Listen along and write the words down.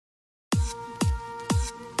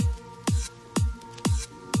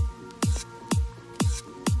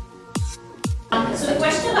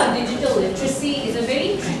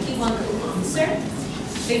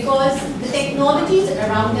because the technologies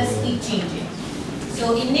around us keep changing.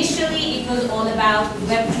 So initially it was all about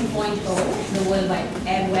Web 2.0, the World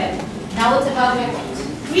Wide Web. Now it's about Web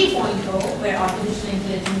 3.0, where artificial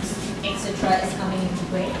intelligence, etc. is coming into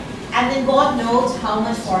play. And then God knows how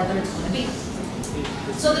much farther it's going to be.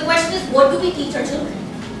 So the question is, what do we teach our children?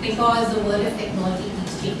 Because the world of technology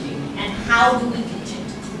keeps changing. And how do we teach it?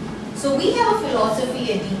 So we have a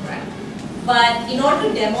philosophy at DeepRight. But in order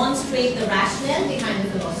to demonstrate the rationale behind the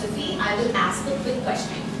philosophy, I will ask a quick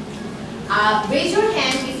question. Raise your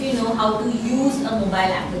hand if you know how to use a mobile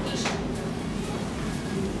application.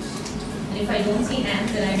 And if I don't see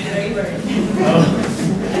hands, then I'm very worried.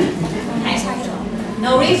 Okay.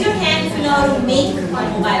 Now raise your hand if you know how to make a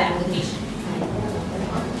mobile application.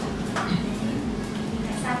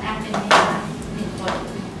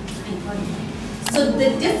 So the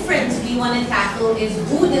difference we want to tackle is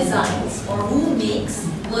who designs or who makes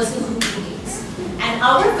versus who creates. And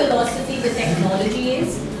our philosophy with technology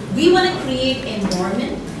is we want to create an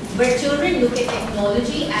environment where children look at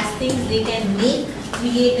technology as things they can make,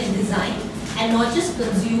 create and design and not just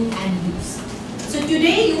consume and use. So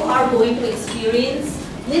today you are going to experience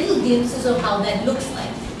little glimpses of how that looks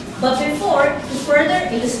like. But before, to further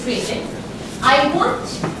illustrate it, I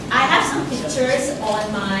have some pictures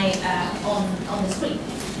on my on the screen.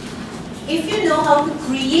 If you know how to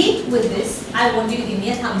create with this, I want you to give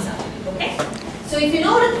me a thumbs up. Okay? So if you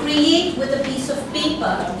know how to create with a piece of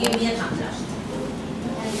paper, give me a thumbs up.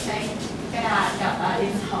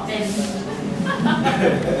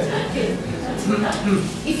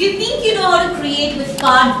 If you think you know how to create with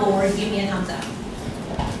cardboard, give me a thumbs up.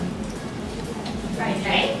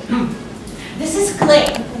 Right? This is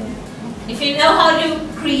clay. If you know how to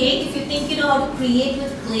create, if you think you know how to create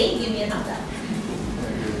with clay, give me a thumbs up.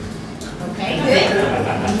 Okay, good.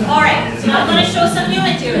 Alright, so now I'm going to show some new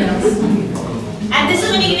materials. And this is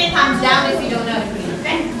going to give me a thumbs down if you don't know how to create,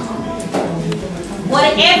 okay?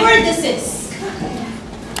 Whatever this is,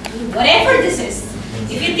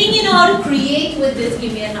 if you think you know how to create with this,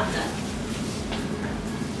 give me a thumbs up.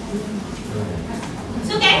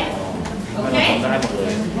 It's okay? Okay?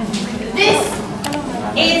 This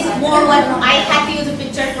is more what I had to use a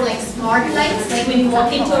picture for, like smart lights, like when you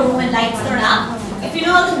walk into a room and lights turn up. If you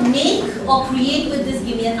know how to make or create with this,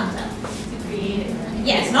 give me a thumbs up. To create it.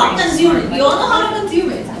 Yes, not consume it. We all know how to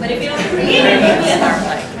consume it. But if you know how to create it, give me a thumbs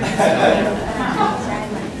up.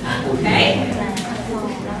 Okay?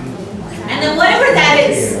 And then whatever that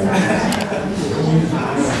is,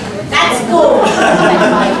 that's gold.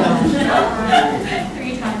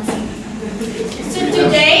 3 times. So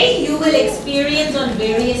today you will experience on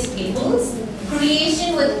various tables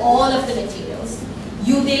creation with all of the materials.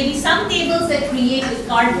 There will be some tables that create with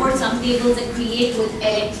cardboard, some tables that create with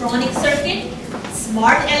electronic circuit,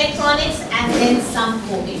 smart electronics, and then some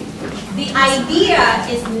coding. The idea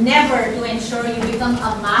is never to ensure you become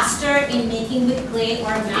a master in making with clay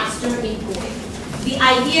or a master in coding. The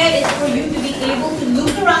idea is for you to be able to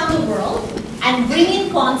look around the world and bring in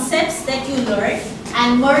concepts that you learn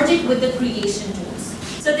and merge it with the creation tools.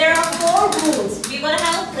 So there are 4 rules. We're going to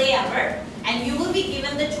have a play hour. And you will be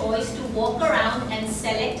given the choice to walk around and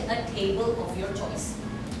select a table of your choice.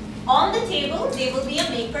 On the table, there will be a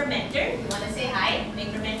maker mentor. You want to say hi,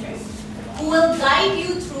 maker mentors, who will guide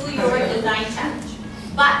you through your design challenge.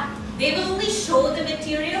 But they will only show the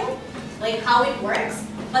material, like how it works,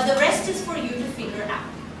 but the rest is for you to figure out.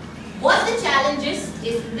 What the challenge is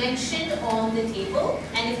mentioned on the table,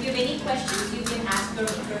 and if you have any questions, you can ask your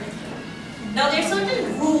maker mentor. Now there are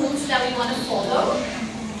certain rules that we want to follow.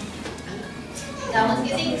 That one's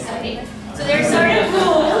getting excited. So there are certain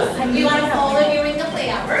rules we want to follow during the play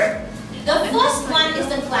hour. The first one is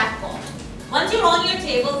the clap call. Once you're on your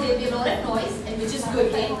table, there will be a lot of noise, and which is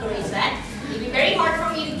good, I encourage that. It will be very hard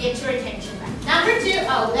for me to get your attention back. Number 2,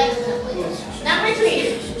 Number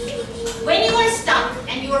 3, when you are stuck,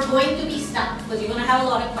 and you are going to be stuck, because you're going to have a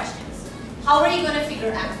lot of questions, how are you going to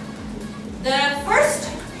figure out? The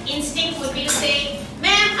first instinct would be to say,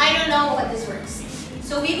 ma'am, I don't know what this works.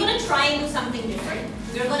 So we're going to try and do something different.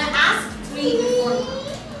 We're going to ask 3 before.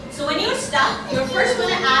 So when you're stuck, you're first going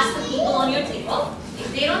to ask the people on your table.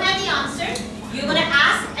 If they don't have the answer, you're going to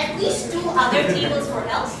ask at least 2 other tables for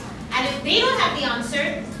help. And if they don't have the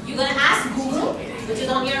answer, you're going to ask Google, which is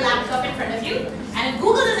on your laptop in front of you. And if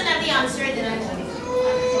Google doesn't have the answer, then I'm going to.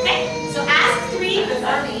 Okay? So ask 3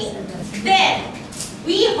 before me. Then,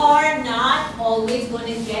 we are not always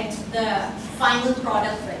going to get the final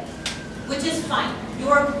product ready, which is fine. There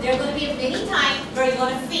are going to be many times where you're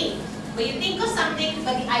going to fail, where you think of something,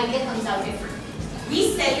 but the idea comes out different.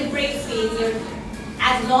 We celebrate failure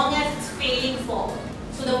as long as it's failing forward.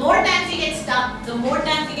 So So the more times you get stuck, the more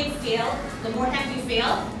times you fail,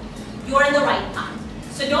 you're in the right path.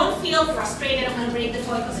 So don't feel frustrated, I'm going to break the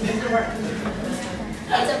toy because it doesn't work.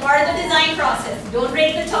 It's a part of the design process. Don't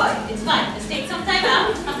break the toy. It's fine. Just take some time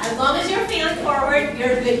out. As long as you're feeling forward,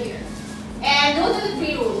 you're good here. And those are the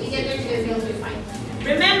 3 rules. We get there to feel fine.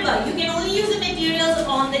 Remember, you can only use the materials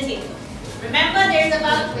on the table. Remember, there's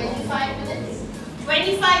about 25 minutes.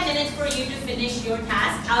 25 minutes for you to finish your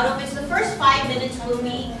task, out of which the first 5 minutes will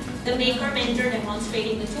be the maker-mentor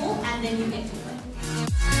demonstrating the tool, and then you get to play.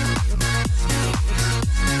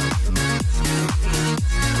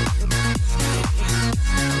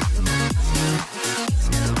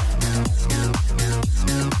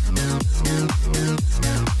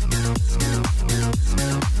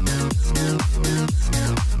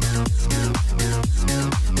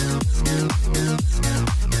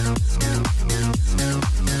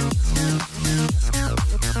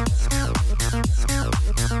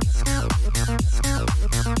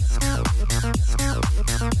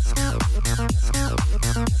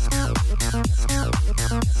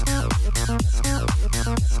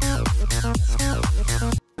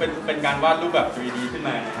เป็นการวาดรูปแบบ 3D ขึ้นม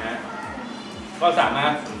านะฮะก็สามาร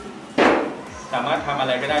ถทำอะไ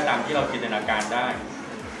รก็ได้ตามที่เราจินตนาการได้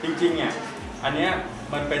จริงๆเนี่ยอันเนี้ย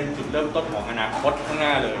มันเป็นจุดเริ่มต้นของอนาคตข้างหน้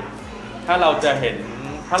าเลยถ้าเร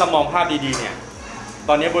ามองภาพดีๆเนี่ยต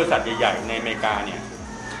อนนี้บริษัทใหญ่ๆในอเมริกาเนี่ย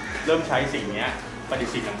เริ่มใช้สิ่งนี้ประดิษ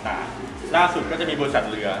ฐ์สิ่งต่างๆล่าสุดก็จะมีบริษัท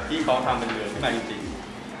เรือที่เขาทำเป็นเรือขึ้นมาจริง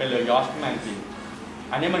ๆเป็นเรือยอชต์ขึ้นมาจริง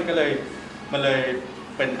ๆอันนี้มันเลย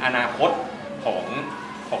เป็นอนาคตขอ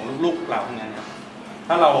งลูกๆเราทั้งนั้นครับ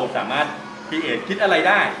ถ้าเราสามารถคิดอะไร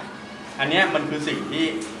ได้อันนี้มันคือสิ่งที่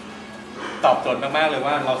ตอบโจทย์มากๆเลย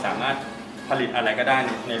ว่าเราสามารถผลิตอะไรก็ได้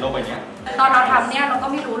ในโลกใบนี้ตอนเราทำเนี่ยเราก็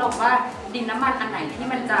ไม่รู้หรอกว่าดินน้ำมันอันไหนที่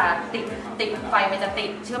มันจะติดไฟมันจะติด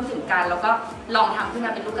เชื่อมถึงกันแล้วก็ลองทำขึ้นม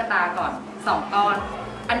าเป็นลูกกระตาก่อน2 ก้อน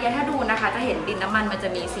อันนี้ถ้าดูนะคะจะเห็นดินน้ำมันมันจะ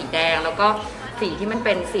มีสีแดงแล้วก็สีที่มันเ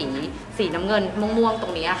ป็นสีน้ำเงินม่วงๆตร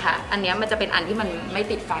งนี้ค่ะอันนี้มันจะเป็นอันที่มันไม่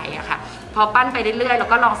ติดไฟอะค่ะพอปั้นไปเรื่อยๆแล้ว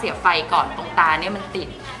ก็ลองเสียบไฟก่อนตรงตาเนี่ยมันติด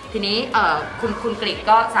ทีนี้คุณกฤษ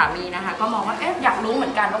ก็สามีนะคะก็มองว่าอยากรู้เหมื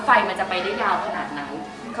อนกันว่าไฟมันจะไปได้ยาวขนาดไหน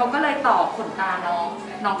เขาก็เลยต่อขนตาน้อ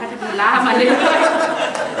งคาทาพิล่ามาเรื่อย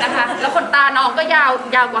ๆนะคะแล้วขนตาน้องก็ย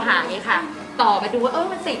าวกว่าหางนี่ค่ะต่อไปดูว่า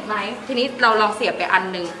มันติดไหมทีนี้เราลองเสียบไปอัน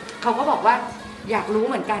นึงเขาก็บอกว่าอยากรู้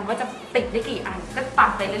เหมือนกันว่าจะติดได้กี่อันก็ปั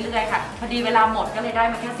กไปเรื่อยๆค่ะพอดีเวลาหมดก็เลยได้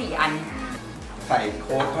มาแค่4 อันใส่โ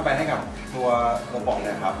ค้ดเข้าไปให้กับตัวโรบอท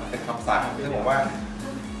นะครับเป็นคำสั่งซึ่งผมว่า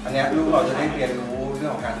อันนี้ลูกเราจะได้เรียนรู้เรื่อ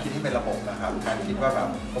งของการคิดที่เป็นระบบนะครับการคิดว่าแบบ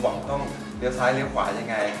โรบอทต้องเลี้ยวซ้ายเลี้ยวขวายัง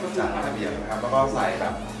ไงจัดระเบียบนะครับแล้วก็ใส่แบ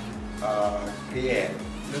บครีเอท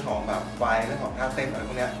เรื่องของแบบไฟเรื่องของท่าเต้นอะไรพ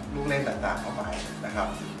วกนี้ลูกเล่นต่างๆเข้าไปนะครับ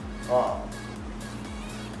ก็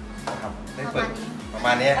นะครับได้ฝึกประม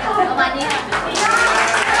าณนี้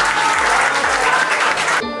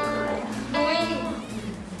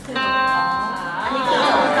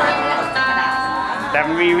แต่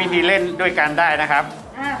มีวิธีเล่นด้วยกันได้นะครับ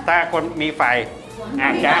ถ้าคนมีไฟ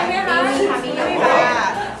จ้ะ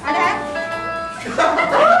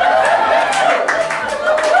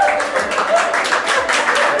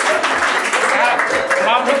ล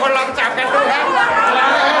องทุกคนลองจับกันดูครับ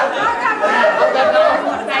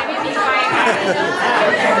ใครไม่มีไฟค่ะ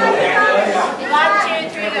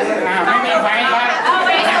ไม่มีไฟครับ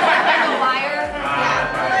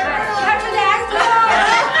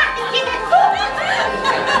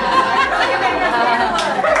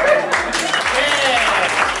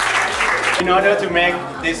In order to make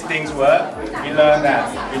these things work, we learned that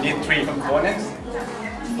we need 3 components.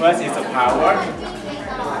 First is the power,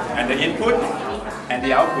 and the input, and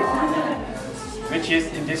the output. Which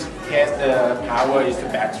is, in this case, the power is the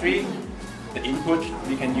battery. The input,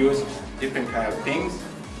 we can use different kind of things,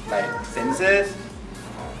 like sensors,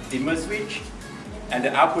 dimmer switch, and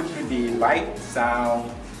the output could be light,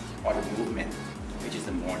 sound, or the movement, which is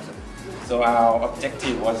the motor. So our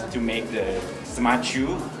objective was to make the smart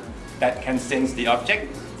shoe that can sense the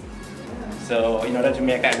object. So in order to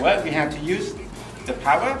make that work, we have to use the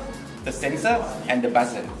power, the sensor, and the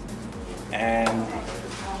buzzer. And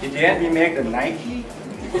in the end, we make the Nike.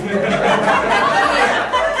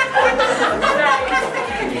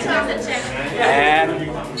 And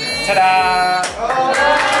ta-da!